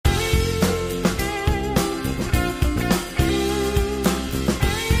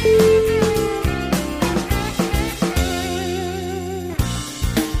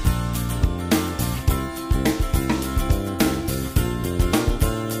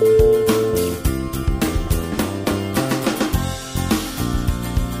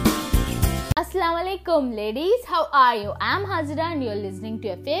Welcome, ladies. How are you? I'm Hajra and you're listening to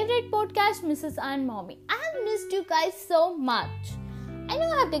your favorite podcast, Mrs. and Mommy. I have missed you guys so much. I know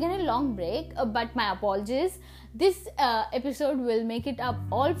I have taken a long break, but my apologies. This episode will make it up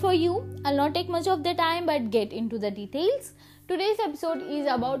all for you. I'll not take much of the time, but get into the details. Today's episode is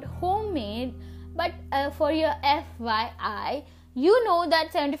about homemade, but for your FYI, you know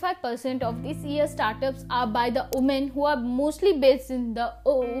that 75% of this year's startups are by the women who are mostly based in the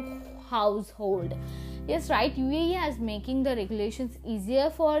household. Yes, right, UAE has making the regulations easier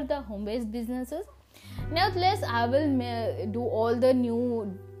for the home-based businesses. Nevertheless, I will do all the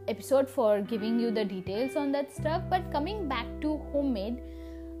new episode for giving you the details on that stuff. But coming back to homemade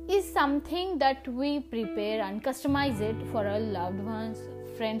is something that we prepare and customize it for our loved ones,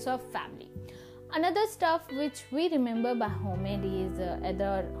 friends or family. Another stuff which we remember by homemade is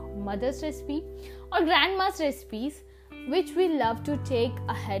either mother's recipe or grandma's recipes, which we love to take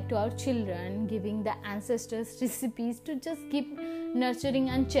ahead to our children, giving the ancestors recipes to just keep nurturing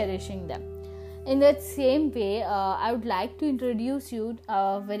and cherishing them. In that same way, I would like to introduce you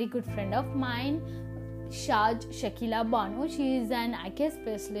a very good friend of mine, Shaj Shakila Bano. She is an eye care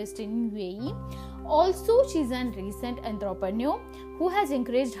specialist in UAE. Also, she is a recent entrepreneur who has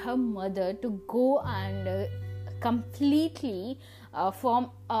encouraged her mother to go and completely form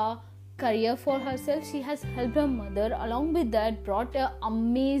a career for herself. She has helped her mother, along with that brought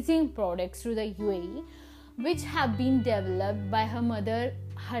amazing products to the UAE, which have been developed by her mother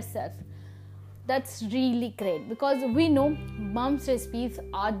herself. That's really great because we know mom's recipes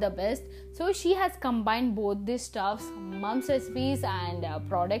are the best. So she has combined both these stuffs, mom's recipes and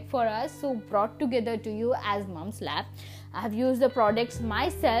product for us, so brought together to you as Mom's Lab. I have used the products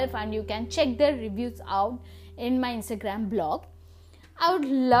myself and you can check their reviews out in my Instagram blog. I would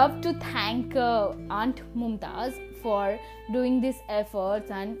love to thank Aunt Mumtaz for doing these efforts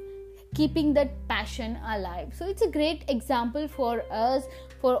and keeping that passion alive. So it's a great example for us,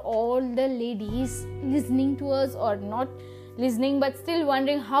 for all the ladies listening to us or not listening but still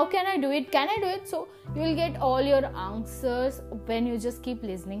wondering how can I do it. So you will get all your answers when you just keep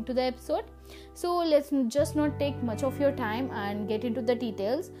listening to the episode. So let's just not take much of your time and get into the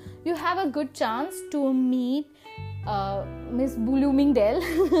details. You have a good chance to meet Miss Bloomingdale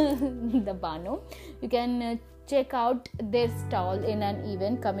the Bano. You can check out their stall in an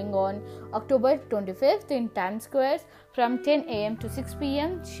event coming on October 25th in Times Square from 10 a.m. to 6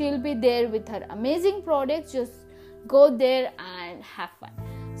 p.m. She'll be there with her amazing products. Just go there and have fun.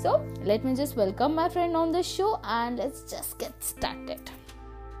 So let me just welcome my friend on the show and let's just get started.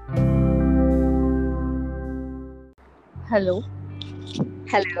 Hello.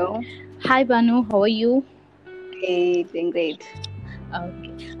 Hello. Hi Banu, how are you? Hey, doing great.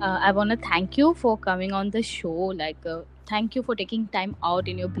 Okay. I want to thank you for coming on the show. Thank you for taking time out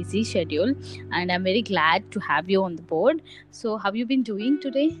in your busy schedule, and I'm very glad to have you on the board. So, how have you been doing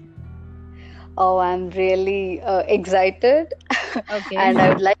today? Oh, I'm really excited. Okay. And I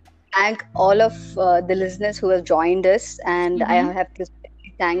would like to thank all of the listeners who have joined us. And I have to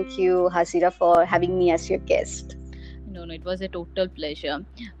thank you, Hasira, for having me as your guest. No, it was a total pleasure.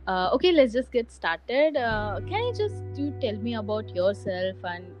 Okay, let's just get started. Can you just tell me about yourself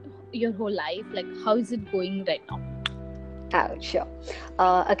and your whole life? Like, how is it going right now? Sure.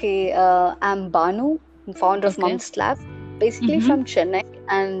 I'm Banu, founder of Mom's Lab, basically from Chennai,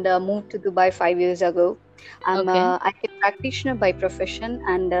 and moved to Dubai 5 years ago. I'm a eye care practitioner by profession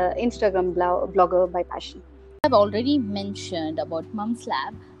and Instagram blogger by passion. I've already mentioned about Mom's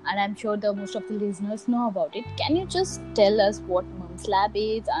Lab, and I'm sure most of the listeners know about it. Can you just tell us what Mom's Lab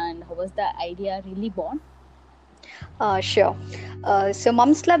is and how was the idea really born? Sure. So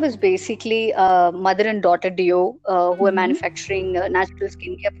Mom's Lab is basically a mother and daughter duo who are manufacturing natural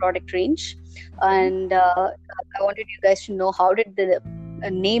skincare product range. And I wanted you guys to know how did the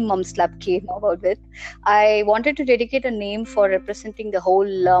name Mom's Lab came about with. I wanted to dedicate a name for representing the whole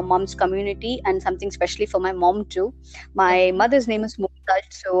moms community and something especially for my mom too. My mother's name is Mumtaz,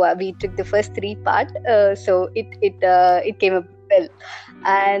 so we took the first three part. So it came up well.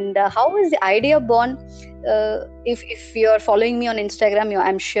 And how was the idea born? If you're following me on Instagram,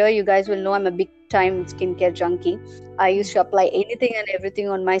 I'm sure you guys will know I'm a big time skincare junkie. I used to apply anything and everything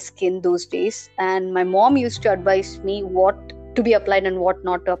on my skin those days, and my mom used to advise me what to be applied and what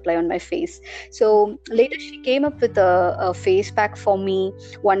not to apply on my face. So later she came up with a face pack for me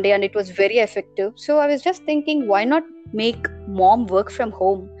one day and it was very effective. So I was just thinking, why not make mom work from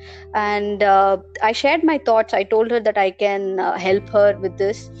home? And I shared my thoughts. I told her that I can help her with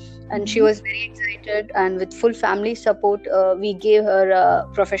this. And she was very excited, and with full family support, we gave her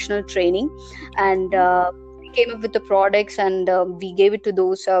professional training, and came up with the products, and we gave it to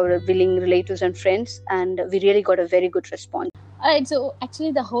those our willing relatives and friends, and we really got a very good response. Alright, so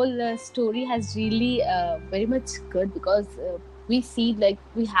actually the whole story has really very much good because we see like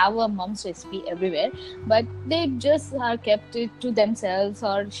we have a mom's recipe everywhere, but they just are kept it to themselves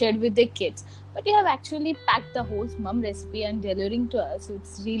or shared with their kids. But you have actually packed the whole mom recipe and delivering to us, so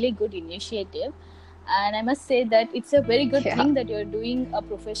it's really good initiative. And I must say that it's a very good thing that you're doing a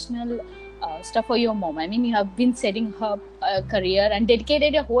professional stuff for your mom. I mean, you have been setting her career and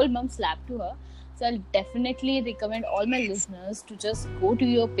dedicated your whole mom's lab to her. So I'll definitely recommend all my listeners to just go to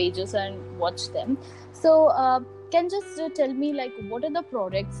your pages and watch them. So can just tell me like what are the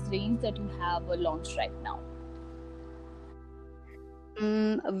products range that you have launched right now?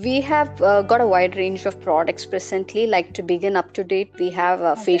 We have got a wide range of products presently. Like, to begin up to date, we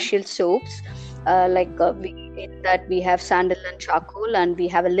have facial soaps. In that we have sandal and charcoal, and we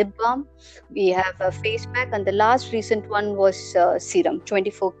have a lip balm, we have a face pack, and the last recent one was serum,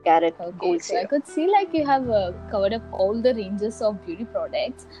 24 karat gold So serum. I could see like you have covered up all the ranges of beauty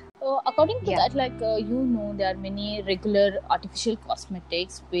products. According to that, like there are many regular artificial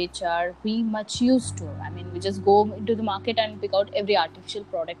cosmetics which are we much used to. I mean, we just go into the market and pick out every artificial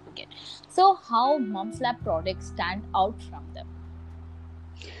product we get. So how Mom's Lab products stand out from them?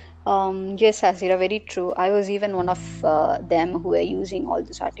 Yes, Hasira, very true. I was even one of them who were using all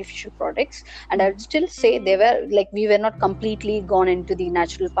these artificial products, and I would still say they were like we were not completely gone into the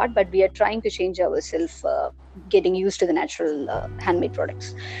natural part, but we are trying to change ourselves, getting used to the natural handmade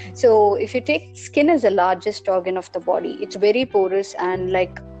products. So, if you take skin as the largest organ of the body, it's very porous and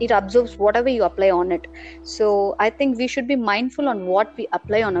like it absorbs whatever you apply on it. So, I think we should be mindful on what we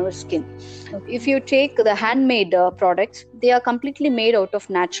apply on our skin. If you take the handmade products, they are completely made out of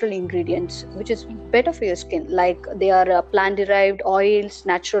natural ingredients, which is better for your skin. Like they are plant derived oils,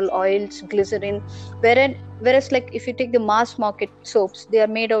 natural oils, glycerin. Whereas like if you take the mass market soaps, they are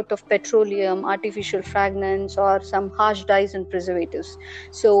made out of petroleum, artificial fragrance, or some harsh dyes and preservatives.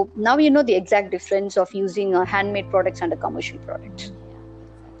 So now you know the exact difference of using handmade products and a commercial product.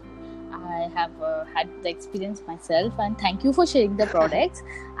 I have had the experience myself, and thank you for sharing the products.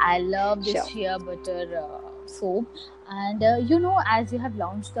 I love this shea butter soap, and as you have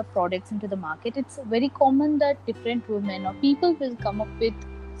launched the products into the market, it's very common that different women or people will come up with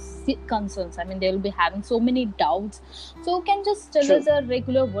concerns. I mean, they will be having so many doubts. So can you just tell us a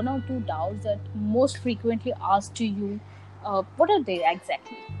regular one or two doubts that most frequently asked to you? What are they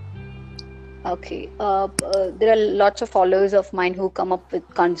exactly? Okay. There are lots of followers of mine who come up with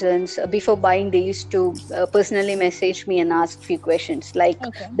concerns. Before buying, they used to personally message me and ask few questions. Like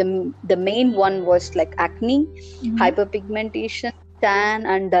the main one was like acne, hyperpigmentation, tan,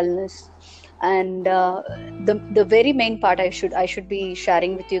 and dullness. And the very main part I should be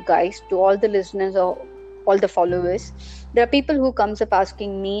sharing with you guys, to all the listeners or all the followers. There are people who comes up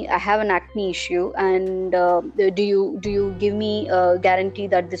asking me, I have an acne issue, and do you give me a guarantee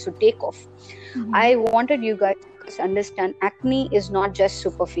that this would take off? I wanted you guys to understand acne is not just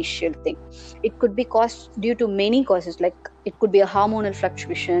superficial thing. It could be caused due to many causes, like it could be a hormonal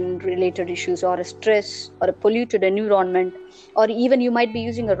fluctuation related issues, or a stress, or a polluted environment, or even you might be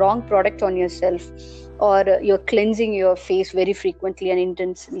using a wrong product on yourself, or you're cleansing your face very frequently and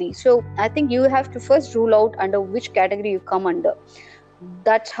intensely. So I think you have to first rule out under which category you come under.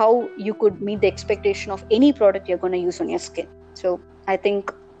 That's how you could meet the expectation of any product you're going to use on your skin. So I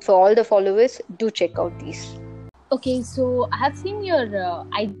think for all the followers, do check out these. Okay, so I have seen your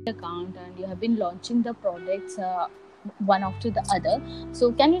IG account, and you have been launching the products one after the other.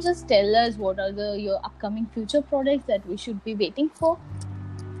 So can you just tell us what are your upcoming future products that we should be waiting for?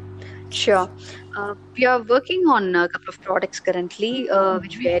 Sure. We are working on a couple of products currently,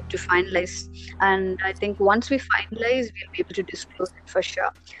 which we are yet to finalize. And I think once we finalize, we'll be able to disclose it for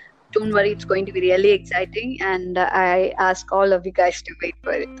sure. Don't worry, it's going to be really exciting. And I ask all of you guys to wait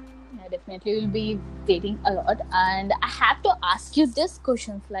for it. Yeah, definitely will be waiting a lot. And I have to ask you this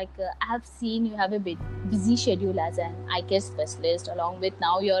questions. Like, I have seen you have a bit busy schedule as an eye care specialist, along with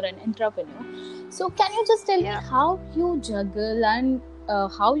now you're an entrepreneur. So can you just tell me how you juggle and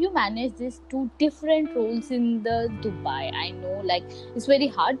how you manage these two different roles in the Dubai? I know like it's very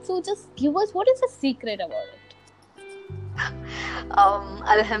hard, so just give us what is the secret about it.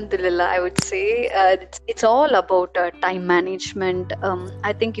 Alhamdulillah, I would say it's all about time management.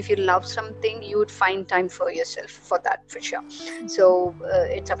 I think if you love something, you would find time for yourself for that, for sure. So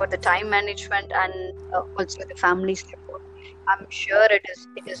it's about the time management and also the family support. I'm sure it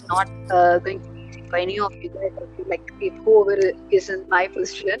is not going to be easy for any of you guys. I feel like whoever is in my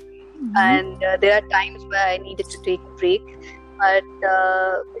position, and there are times where I needed to take a break. but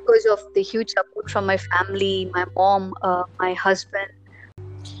because of the huge support from my family, my mom, my husband.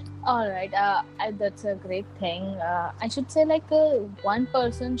 All right, that's a great thing. I should say, like, one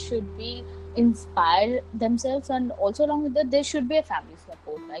person should be inspired themselves, and also along with that, there should be a family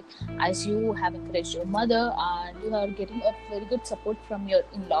support. Like, as you have encouraged your mother, and you are getting a very good support from your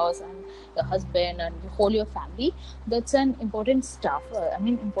in-laws and your husband and your family. That's an important stuff.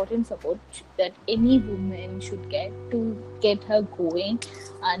 Important support that any woman should get to get her going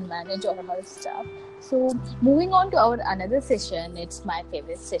and manage all her stuff. So moving on to our another session, it's my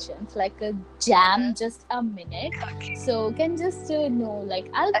favorite session. It's like a jam, just a minute. Okay. So can just know, like,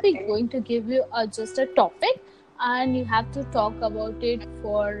 I'll be going to give you just a topic, and you have to talk about it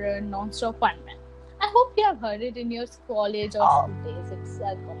for non-stop 1 minute. I hope you have heard it in your college or school days. It's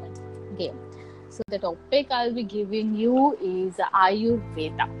a common game. So the topic I'll be giving you is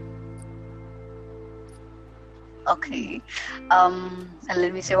Ayurveda. Okay. And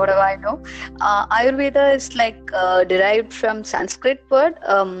let me say whatever I know. Ayurveda is like derived from Sanskrit word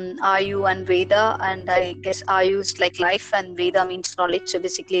Ayu and Veda, and I guess Ayu is like life and Veda means knowledge. So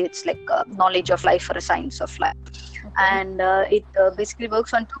basically, it's like knowledge of life or a science of life. Okay. And it basically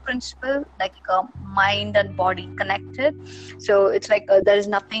works on two principles, like mind and body connected. So it's like there is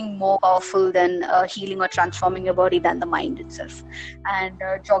nothing more powerful than healing or transforming your body than the mind itself. And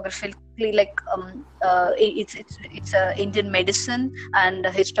geographically, like it's a Indian medicine, and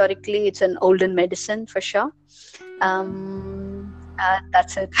historically it's an olden medicine for sure.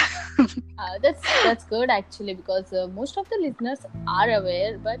 That's it. That's good actually, because most of the listeners are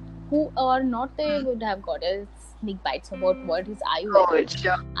aware, but who are not, they would have got a sneak bites about what is Ayurveda. Oh,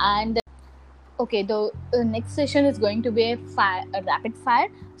 sure. And okay, the next session is going to be a rapid fire.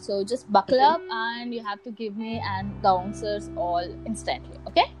 So just buckle up, and you have to give me the answers all instantly.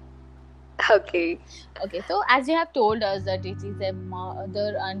 Okay. Okay. So as you have told us that it is a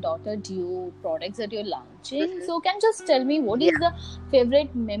mother and daughter duo products that you're launching, so can you just tell me what is the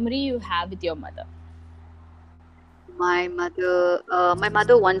favorite memory you have with your mother? My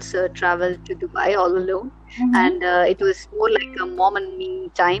mother once traveled to Dubai all alone, and it was more like a mom and me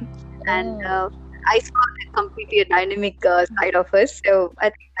time, and I saw completely a dynamic side of her. So I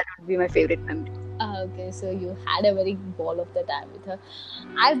think that would be my favorite memory. Okay, so you had a very ball of the time with her.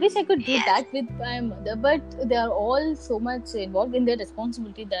 I wish I could do that with my mother, but they are all so much involved in their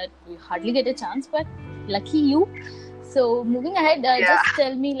responsibility that we hardly get a chance, but lucky you. So moving ahead, just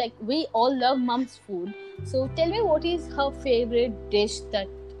tell me, like, we all love mom's food. So tell me, what is her favorite dish that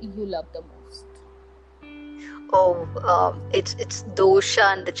you love the most? Oh, it's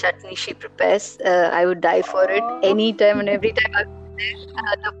dosha and the chutney she prepares. I would die for it anytime and every time.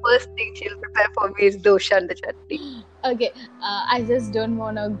 The first thing she'll prepare for me is dosha and the chutney. Okay, I just don't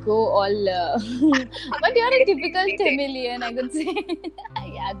want to go all... but you're a typical Tamilian, I could say.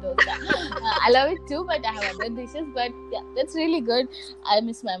 Yeah, dosa. I love it too, but I have other dishes. But yeah, that's really good. I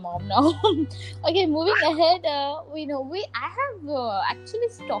miss my mom now. Okay, moving ahead, I have actually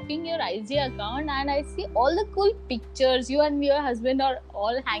stalking your IG account, and I see all the cool pictures. You and your husband are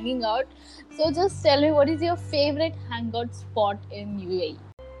all hanging out. So just tell me, what is your favorite hangout spot in UAE?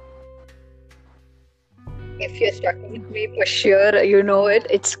 If you're talking with me, for sure, you know it.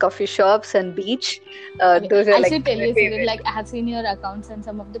 It's coffee shops and beach. Okay. Those are I like should tell you, favorite. like, I have seen your accounts and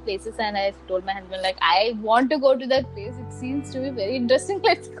some of the places, and I told my husband, like, I want to go to that place. It seems to be very interesting.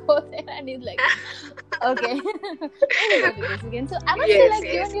 Let's go there. And he's like, okay. We'll go to this again. So I must say,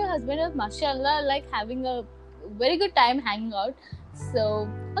 like, you and your husband are, mashallah, like, having a very good time hanging out. So,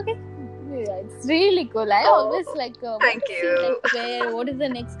 okay. Yeah, it's really cool. I always like thank you. See, like, what is the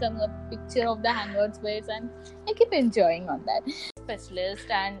next coming up picture of the hangout space, and I keep enjoying on that. Specialist,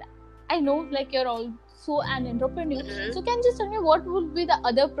 and I know, like, you're also an entrepreneur. So can you just tell me, what would be the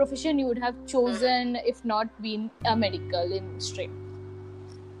other profession you would have chosen if not been a medical in stream?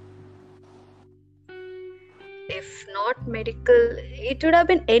 If not medical, it would have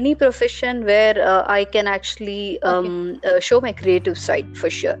been any profession where I can actually show my creative side, for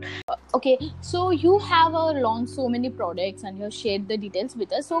sure. Okay, so you have launched so many products and you have shared the details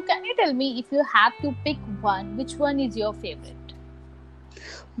with us. So can you tell me, if you have to pick one, which one is your favorite?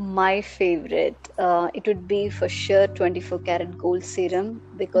 My favorite, it would be for sure 24 karat gold serum,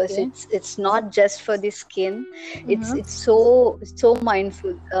 because it's not just for the skin. It's so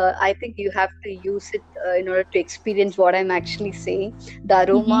mindful. I think you have to use it in order to experience what I'm actually saying. The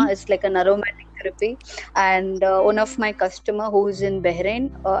aroma is like an aromatic therapy, and one of my customer who's in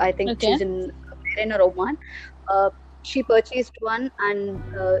Bahrain, I think she's in Bahrain or Oman, she purchased one,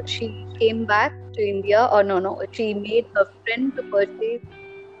 and she came back to India, or no, she made her friend to purchase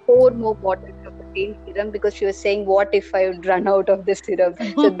 4 more bottles of the same serum because she was saying, "What if I would run out of this serum?"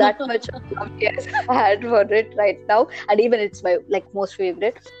 So that much of love she has had for it right now, and even it's my most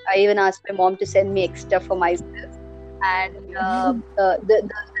favorite. I even asked my mom to send me extra for myself. And the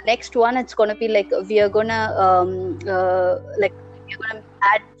next one, it's gonna be like we're gonna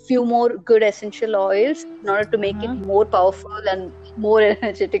add few more good essential oils in order to make it more powerful and more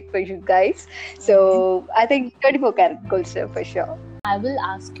energetic for you guys. So I think 24 karat gold, sir, for sure. I will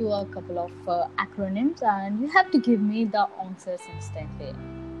ask you a couple of acronyms and you have to give me the answers instantly.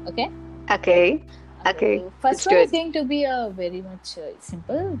 Okay? Okay. First one is going to be very much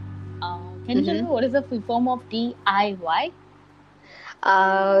simple. Can you tell me what is the full form of DIY?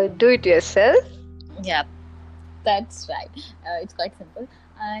 Do it yourself. Yeah, that's right. It's quite simple.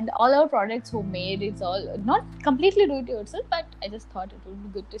 And all our products homemade, it's all not completely do it yourself, but I just thought it would be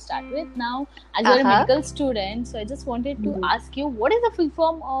good to start with. Now, as you're a medical student, so I just wanted to ask you, what is the full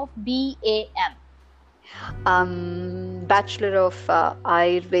form of BAM? Bachelor of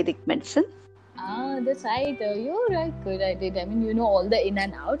Ayurvedic Medicine. That's right. You're right. Good at it. I mean, you know all the in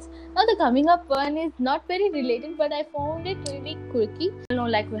and outs. Now, the coming up one is not very related, but I found it really quirky. You know,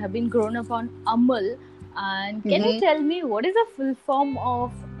 like we have been grown up on Amul. And can you tell me what is the full form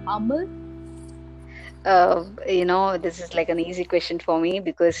of Amul? This is like an easy question for me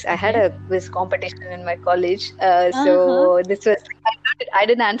because I had a quiz competition in my college. So this was, I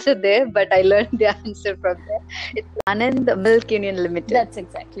didn't answer there, but I learned the answer from there. It's Anand Milk Union Limited. That's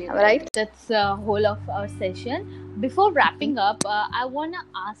exactly right. That's the whole of our session. Before wrapping up, I want to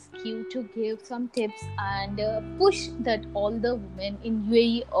ask you to give some tips and push that all the women in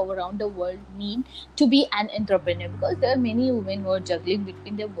UAE or around the world need to be an entrepreneur, because there are many women who are juggling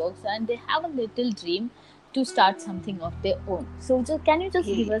between their works and they have a little dream to start something of their own. So can you just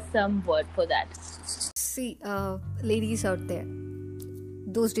give us some word for that? See, ladies out there,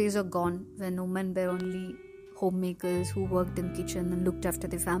 those days are gone when women were only homemakers who worked in kitchen and looked after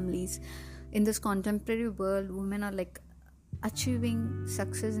their families. In this contemporary world, women are like achieving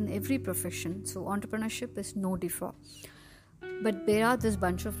success in every profession. So entrepreneurship is no different. But there are this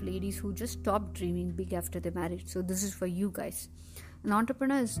bunch of ladies who just stopped dreaming big after their marriage. So this is for you guys. An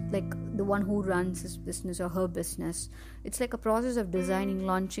entrepreneur is like the one who runs his business or her business. It's like a process of designing,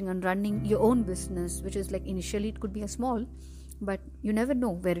 launching and running your own business, which is like initially it could be a small, but you never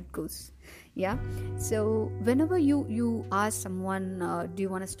know where it goes. Yeah. So whenever you ask someone, do you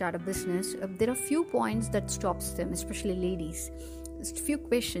want to start a business? There are few points that stops them, especially ladies. Just a few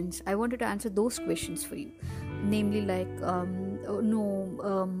questions. I wanted to answer those questions for you. Namely like,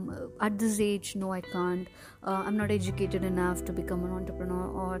 at this age, no, I can't. I'm not educated enough to become an entrepreneur,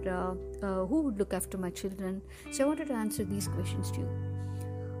 or who would look after my children? So I wanted to answer these questions to you.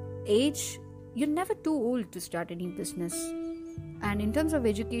 Age, you're never too old to start any business. And in terms of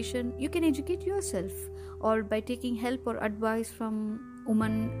education, you can educate yourself, or by taking help or advice from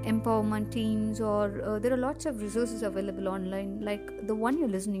women empowerment teams, or there are lots of resources available online, like the one you're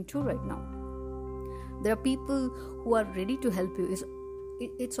listening to right now. There are people who are ready to help you.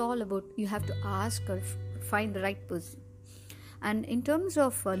 It's all about you have to ask or find the right person. And in terms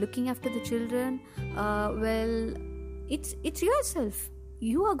of looking after the children, it's yourself.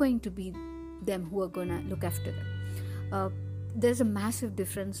 You are going to be them who are going to look after them. There's a massive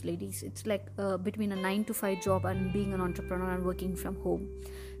difference, ladies. It's like between a 9-to-5 job and being an entrepreneur and working from home.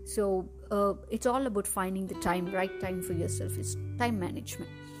 So it's all about finding the right time for yourself. It's time management.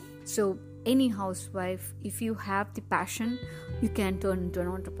 So any housewife, if you have the passion, you can turn into an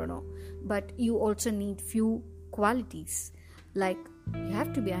entrepreneur. But you also need few qualities. Like, you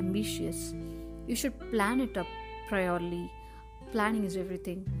have to be ambitious. You should plan it up priorly. Planning is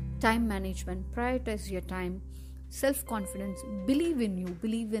everything. Time management, prioritize your time. Self-confidence, believe in you,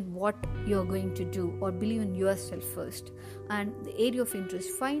 believe in what you're going to do, or believe in yourself first. And the area of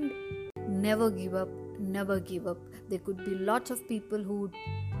interest, find, never give up. There could be lots of people who would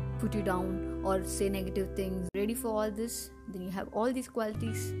put you down or say negative things. Ready for all this? Then you have all these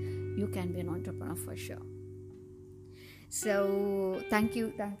qualities, you can be an entrepreneur for sure. So thank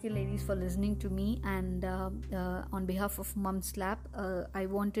you ladies for listening to me, and on behalf of Mums Lab, I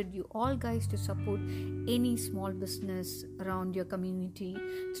wanted you all guys to support any small business around your community.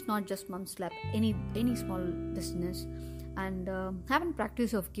 It's not just Mums Lab, any small business. And have a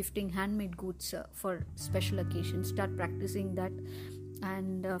practice of gifting handmade goods for special occasions. Start practicing that.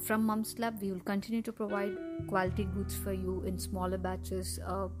 And from Mums Lab, we will continue to provide quality goods for you in smaller batches.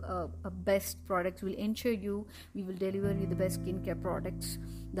 Best products will ensure you. We will deliver you the best skincare products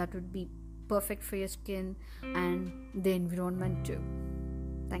that would be perfect for your skin and the environment too.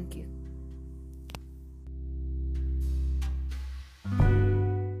 Thank you.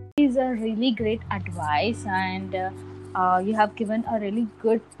 is a really great advice, and you have given a really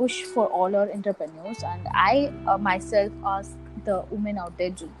good push for all our entrepreneurs. And I myself ask the women out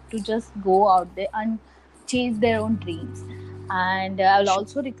there to just go out there and chase their own dreams. And I will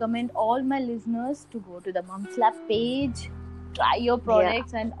also recommend all my listeners to go to the Mums Lab page, try your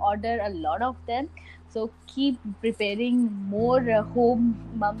products, and order a lot of them. So keep preparing more home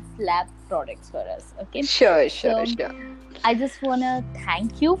Mums Lab products for us. Okay. Sure. I just want to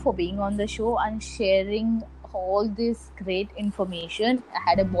thank you for being on the show and sharing all this great information. I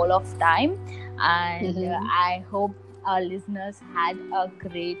had a ball of time, and I hope our listeners had a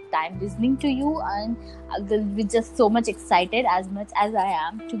great time listening to you, and they'll be just so much excited as much as I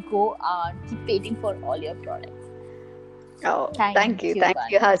am to go keep waiting for all your products. Oh, thank you,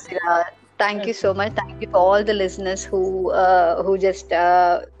 Hasira. Thank you so much. Thank you for all the listeners who just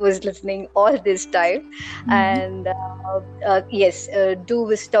was listening all this time. And yes, do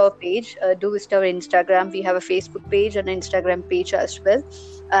visit our page. Do visit our Instagram. We have a Facebook page and an Instagram page as well.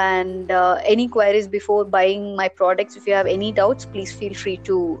 And any queries before buying my products, if you have any doubts, please feel free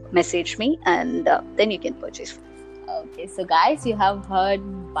to message me, and then you can purchase. Okay, so guys, you have heard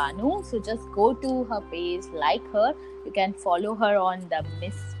Banu. So just go to her page, like her. You can follow her on the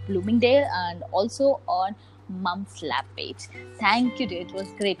Miss Bloomingdale and also on Mums Lab page. Thank you, dear. It was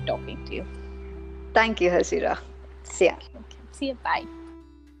great talking to you. Thank you, Hasira. See ya. Okay. See you. Bye.